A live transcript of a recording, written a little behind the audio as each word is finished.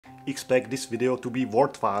Expect this video to be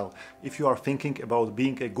worthwhile if you are thinking about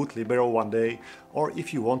being a good libero one day or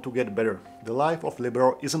if you want to get better. The life of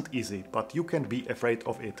libero isn't easy, but you can't be afraid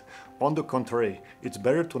of it. On the contrary, it's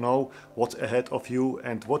better to know what's ahead of you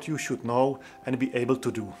and what you should know and be able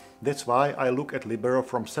to do. That's why I look at libero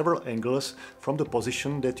from several angles, from the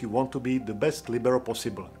position that you want to be the best libero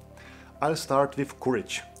possible. I'll start with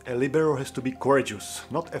courage. A libero has to be courageous,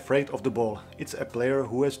 not afraid of the ball. It's a player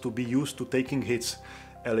who has to be used to taking hits.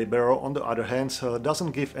 A libero, on the other hand,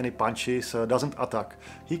 doesn't give any punches, doesn't attack.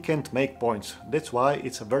 He can't make points. That's why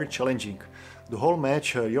it's very challenging. The whole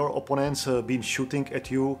match your opponents been shooting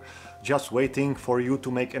at you, just waiting for you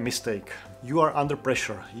to make a mistake. You are under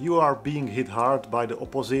pressure. You are being hit hard by the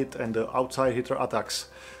opposite and the outside hitter attacks,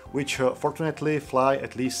 which fortunately fly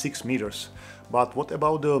at least 6 meters. But what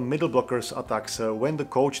about the middle blockers attacks when the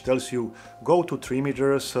coach tells you go to 3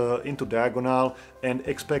 meters into diagonal and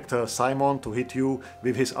expect Simon to hit you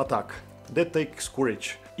with his attack? That takes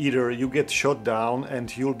courage. Either you get shot down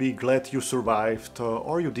and you'll be glad you survived,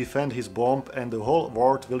 or you defend his bomb and the whole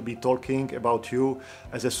world will be talking about you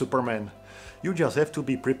as a Superman. You just have to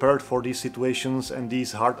be prepared for these situations and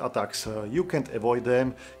these hard attacks. You can't avoid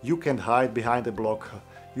them, you can't hide behind a block.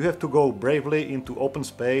 You have to go bravely into open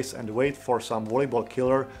space and wait for some volleyball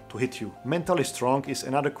killer to hit you. Mentally strong is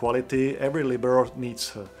another quality every libero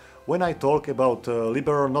needs. When I talk about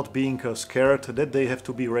libero not being scared that they have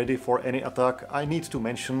to be ready for any attack, I need to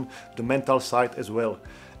mention the mental side as well.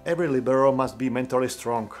 Every libero must be mentally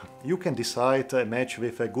strong. You can decide a match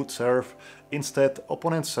with a good serve. Instead,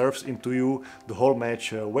 opponent serves into you the whole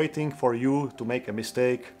match, waiting for you to make a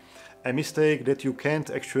mistake. A mistake that you can't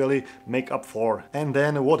actually make up for. And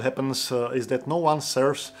then what happens is that no one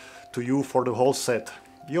serves to you for the whole set.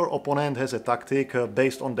 Your opponent has a tactic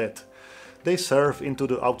based on that. They serve into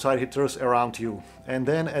the outside hitters around you. And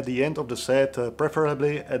then at the end of the set,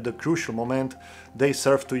 preferably at the crucial moment, they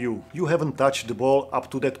serve to you. You haven't touched the ball up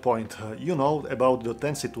to that point. You know about the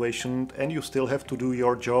tense situation and you still have to do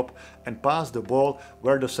your job and pass the ball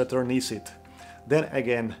where the setter needs it. Then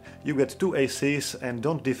again, you get 2 aces and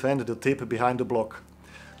don't defend the tip behind the block.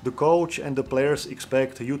 The coach and the players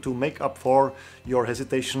expect you to make up for your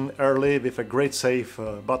hesitation early with a great save,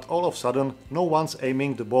 but all of a sudden no one's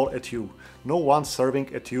aiming the ball at you, no one's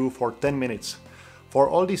serving at you for 10 minutes. For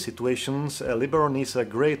all these situations, a libero needs a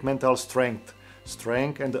great mental strength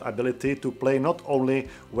and the ability to play not only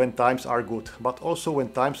when times are good, but also when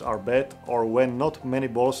times are bad or when not many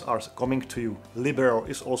balls are coming to you. Libero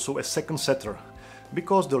is also a second setter.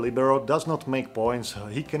 Because the libero does not make points,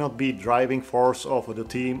 he cannot be driving force of the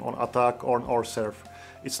team on attack or serve.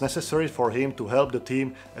 It's necessary for him to help the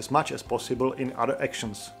team as much as possible in other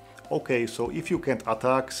actions. Okay, so if you can't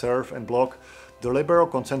attack, serve and block, the libero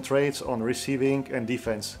concentrates on receiving and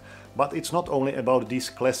defense. But it's not only about these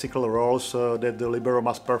classical roles that the libero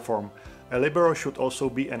must perform. A libero should also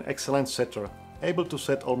be an excellent setter, able to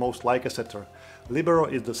set almost like a setter. Libero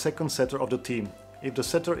is the second setter of the team. If the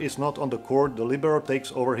setter is not on the court, the libero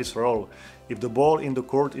takes over his role. If the ball in the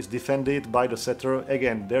court is defended by the setter,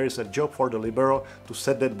 again there is a job for the libero to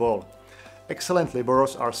set that ball. Excellent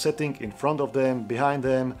liberos are setting in front of them, behind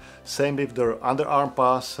them, same with their underarm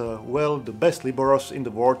pass. Well, the best liberos in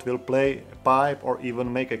the world will play a pipe or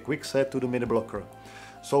even make a quick set to the mid blocker.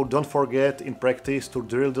 So don't forget in practice to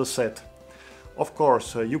drill the set. Of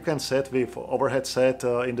course, you can set with overhead set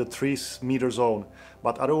in the 3 meter zone,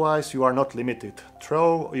 but otherwise you are not limited.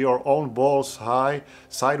 Throw your own balls high,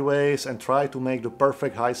 sideways and try to make the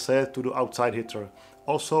perfect high set to the outside hitter.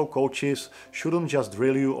 Also, coaches shouldn't just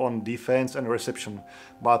drill you on defense and reception,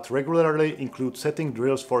 but regularly include setting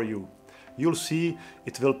drills for you. You'll see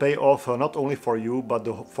it will pay off not only for you, but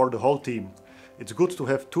for the whole team. It's good to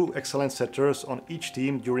have 2 excellent setters on each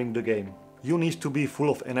team during the game. You need to be full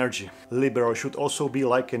of energy. Libero should also be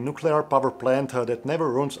like a nuclear power plant that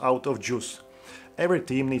never runs out of juice. Every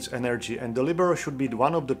team needs energy and the libero should be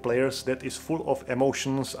one of the players that is full of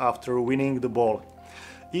emotions after winning the ball.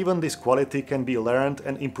 Even this quality can be learned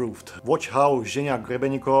and improved. Watch how Zhenya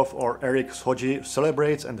Grebenikov or Eric Shodji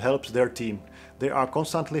celebrates and helps their team. They are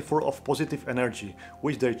constantly full of positive energy,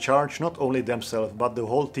 which they charge not only themselves but the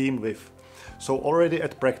whole team with. So already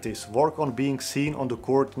at practice, work on being seen on the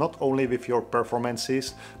court not only with your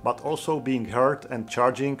performances, but also being heard and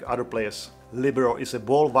charging other players. Libero is a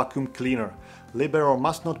ball vacuum cleaner. Libero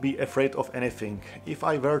must not be afraid of anything. If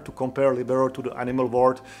I were to compare libero to the animal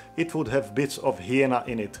world, it would have bits of hyena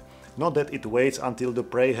in it. Not that it waits until the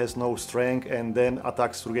prey has no strength and then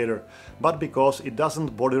attacks together, but because it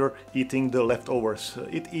doesn't bother eating the leftovers.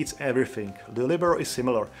 It eats everything. The libero is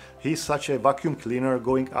similar. He's such a vacuum cleaner,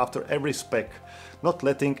 going after every speck, not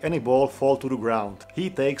letting any ball fall to the ground. He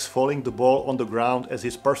takes falling the ball on the ground as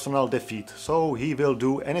his personal defeat, so he will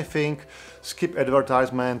do anything, skip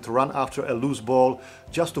advertisement, run after a loose ball,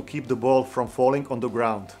 just to keep the ball from falling on the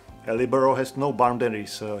ground. A libero has no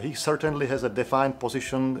boundaries. He certainly has a defined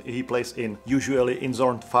position he plays in, usually in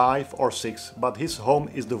zone 5 or 6, but his home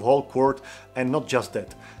is the whole court, and not just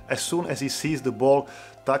that. As soon as he sees the ball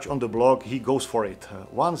touch on the block, he goes for it.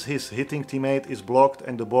 Once his hitting teammate is blocked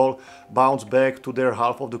and the ball bounces back to their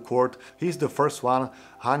half of the court, he's the first one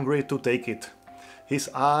hungry to take it. His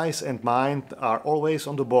eyes and mind are always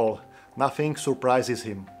on the ball. Nothing surprises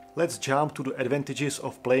him. Let's jump to the advantages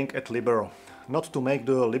of playing at libero. Not to make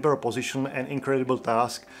the libero position an incredible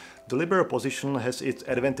task, the libero position has its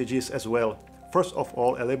advantages as well. First of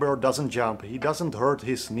all, a libero doesn't jump. He doesn't hurt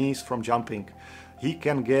his knees from jumping. He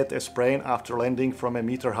can get a sprain after landing from a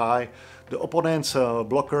meter high. The opponent's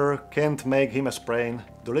blocker can't make him a sprain.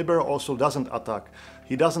 The libero also doesn't attack.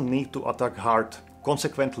 He doesn't need to attack hard.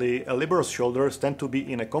 Consequently, a libero's shoulders tend to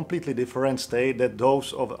be in a completely different state than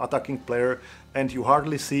those of attacking player, and you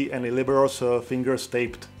hardly see any libero's fingers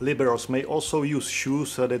taped. Liberos may also use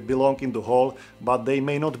shoes that belong in the hole, but they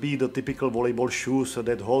may not be the typical volleyball shoes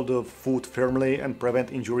that hold the foot firmly and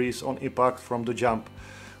prevent injuries on impact from the jump.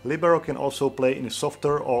 Libero can also play in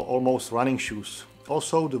softer or almost running shoes.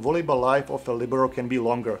 Also, the volleyball life of a libero can be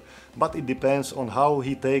longer, but it depends on how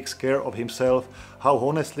he takes care of himself, how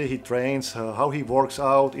honestly he trains, how he works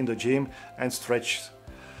out in the gym and stretches.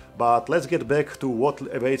 But let's get back to what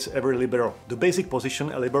awaits every libero. The basic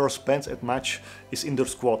position a libero spends at match is in the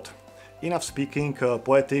squat. Enough speaking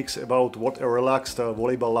poetics about what a relaxed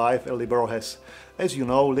volleyball life a libero has. As you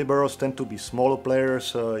know, liberos tend to be smaller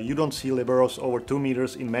players. You don't see liberos over 2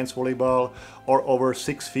 meters in men's volleyball or over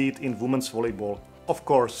 6 feet in women's volleyball. Of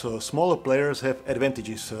course, smaller players have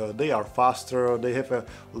advantages. They are faster, they have a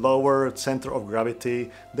lower center of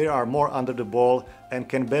gravity, they are more under the ball and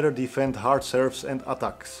can better defend hard serves and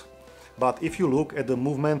attacks. But if you look at the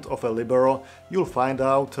movement of a libero, you'll find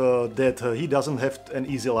out that he doesn't have an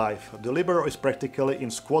easy life. The libero is practically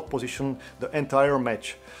in squat position the entire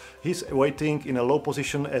match. He's waiting in a low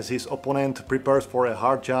position as his opponent prepares for a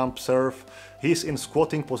hard jump serve. He's in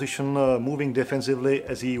squatting position, moving defensively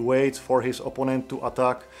as he waits for his opponent to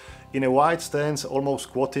attack. In a wide stance, almost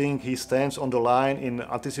squatting, he stands on the line in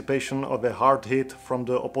anticipation of a hard hit from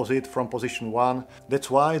the opposite from position 1.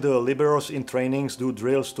 That's why the liberos in trainings do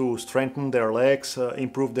drills to strengthen their legs,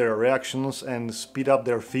 improve their reactions and speed up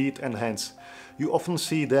their feet and hands. You often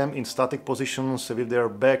see them in static positions with their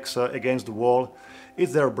backs against the wall.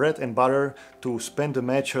 It's their bread and butter to spend the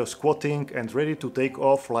match squatting and ready to take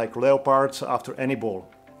off like leopards after any ball.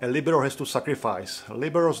 A libero has to sacrifice.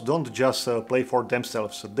 Liberos don't just play for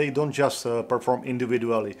themselves, they don't just perform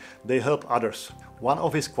individually, they help others. One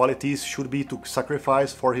of his qualities should be to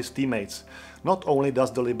sacrifice for his teammates. Not only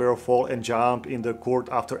does the libero fall and jump in the court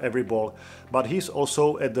after every ball, but he's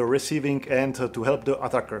also at the receiving end to help the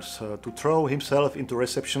attackers, to throw himself into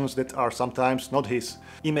receptions that are sometimes not his.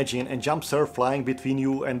 Imagine a jump serve flying between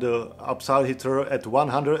you and the outside hitter at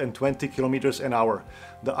 120 km an hour.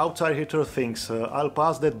 The outside hitter thinks, I'll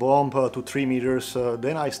pass that bomb to 3 meters,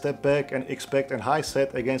 then I step back and expect a high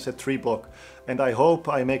set against a 3 block, and I hope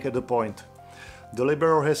I make it a point. The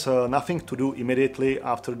libero has nothing to do immediately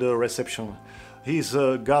after the reception. He's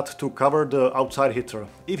got to cover the outside hitter.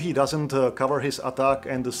 If he doesn't cover his attack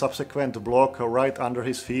and the subsequent block right under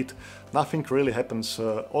his feet, nothing really happens.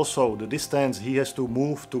 Also, the distance he has to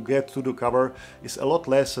move to get to the cover is a lot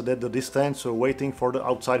less than the distance waiting for the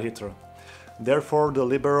outside hitter. Therefore, the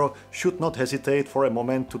libero should not hesitate for a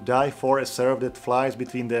moment to dive for a serve that flies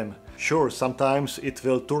between them. Sure, sometimes it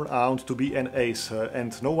will turn out to be an ace,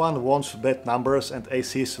 and no one wants bad numbers and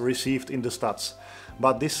aces received in the stats.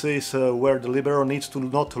 But this is where the libero needs to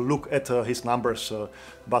not look at his numbers,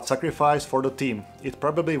 but sacrifice for the team. It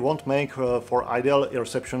probably won't make for ideal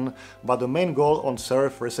reception, but the main goal on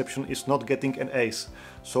serve reception is not getting an ace.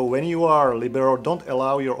 So when you are libero, don't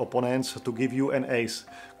allow your opponents to give you an ace.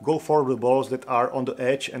 Go for the balls that are on the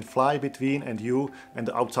edge and fly between you and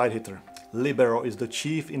the outside hitter. Libero is the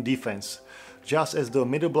chief in defense. Just as the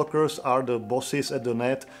middle blockers are the bosses at the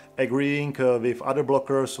net, agreeing with other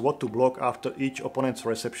blockers what to block after each opponent's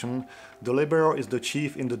reception, the libero is the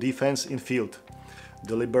chief in the defense in field.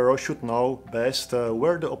 The libero should know best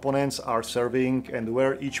where the opponents are serving and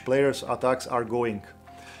where each player's attacks are going.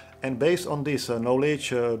 And based on this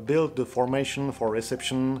knowledge, build the formation for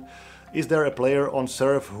reception. Is there a player on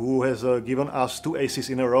serve who has given us 2 aces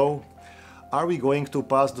in a row? Are we going to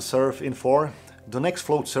pass the serve in 4? The next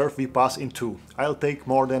float serve we pass in 2. I'll take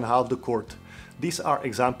more than half the court. These are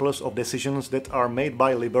examples of decisions that are made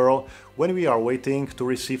by Libero when we are waiting to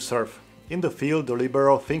receive serve. In the field, the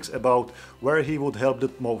Libero thinks about where he would help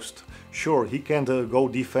the most. Sure, he can go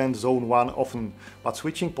defend zone 1 often, but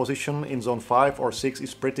switching position in zone 5 or 6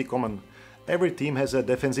 is pretty common. Every team has a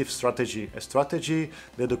defensive strategy, a strategy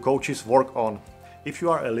that the coaches work on. If you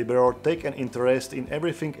are a Libero, take an interest in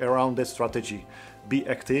everything around that strategy. Be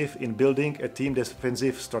active in building a team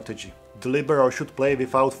defensive strategy. The Libero should play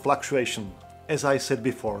without fluctuation. As I said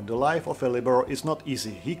before, the life of a Libero is not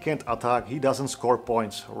easy. He can't attack, he doesn't score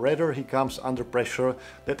points. Rather, he comes under pressure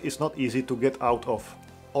that is not easy to get out of.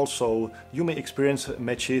 Also, you may experience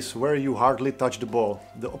matches where you hardly touch the ball.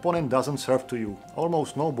 The opponent doesn't serve to you.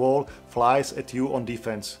 Almost no ball flies at you on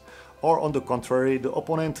defense. Or on the contrary, the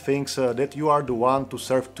opponent thinks that you are the one to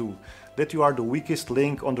serve to, that you are the weakest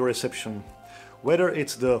link on the reception. Whether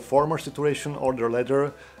it's the former situation or the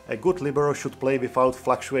latter, a good Libero should play without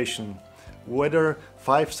fluctuation. Whether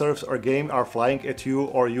 5 serves a game are flying at you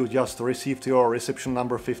or you just received your reception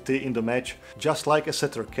number 50 in the match, just like a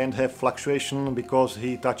setter can't have fluctuation because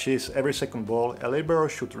he touches every second ball, a Libero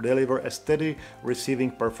should deliver a steady receiving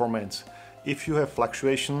performance. If you have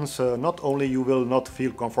fluctuations, not only you will not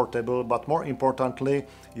feel comfortable, but more importantly,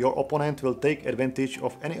 your opponent will take advantage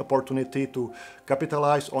of any opportunity to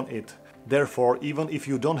capitalize on it. Therefore, even if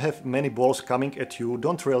you don't have many balls coming at you,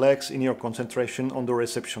 don't relax in your concentration on the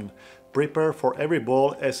reception. Prepare for every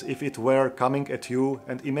ball as if it were coming at you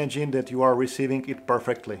and imagine that you are receiving it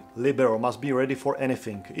perfectly. Libero must be ready for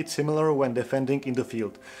anything. It's similar when defending in the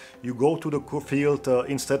field. You go to the field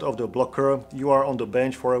instead of the blocker, you are on the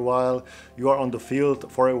bench for a while, you are on the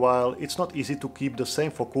field for a while. It's not easy to keep the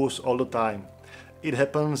same focus all the time. It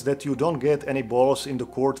happens that you don't get any balls in the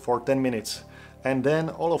court for 10 minutes. And then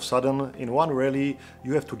all of a sudden, in one rally,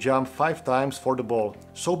 you have to jump 5 times for the ball.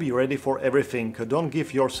 So be ready for everything. Don't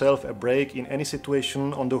give yourself a break in any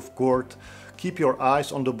situation on the court. Keep your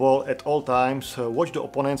eyes on the ball at all times, watch the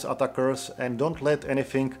opponent's attackers and don't let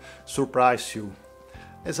anything surprise you.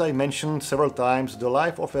 As I mentioned several times, the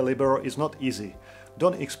life of a Libero is not easy.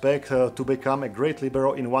 Don't expect to become a great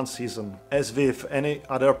Libero in one season. As with any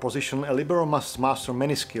other position, a Libero must master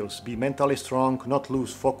many skills, be mentally strong, not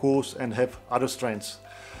lose focus and have other strengths.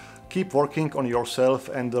 Keep working on yourself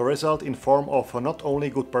and the result in form of not only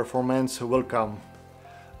good performance will come.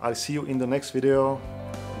 I'll see you in the next video.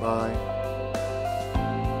 Bye.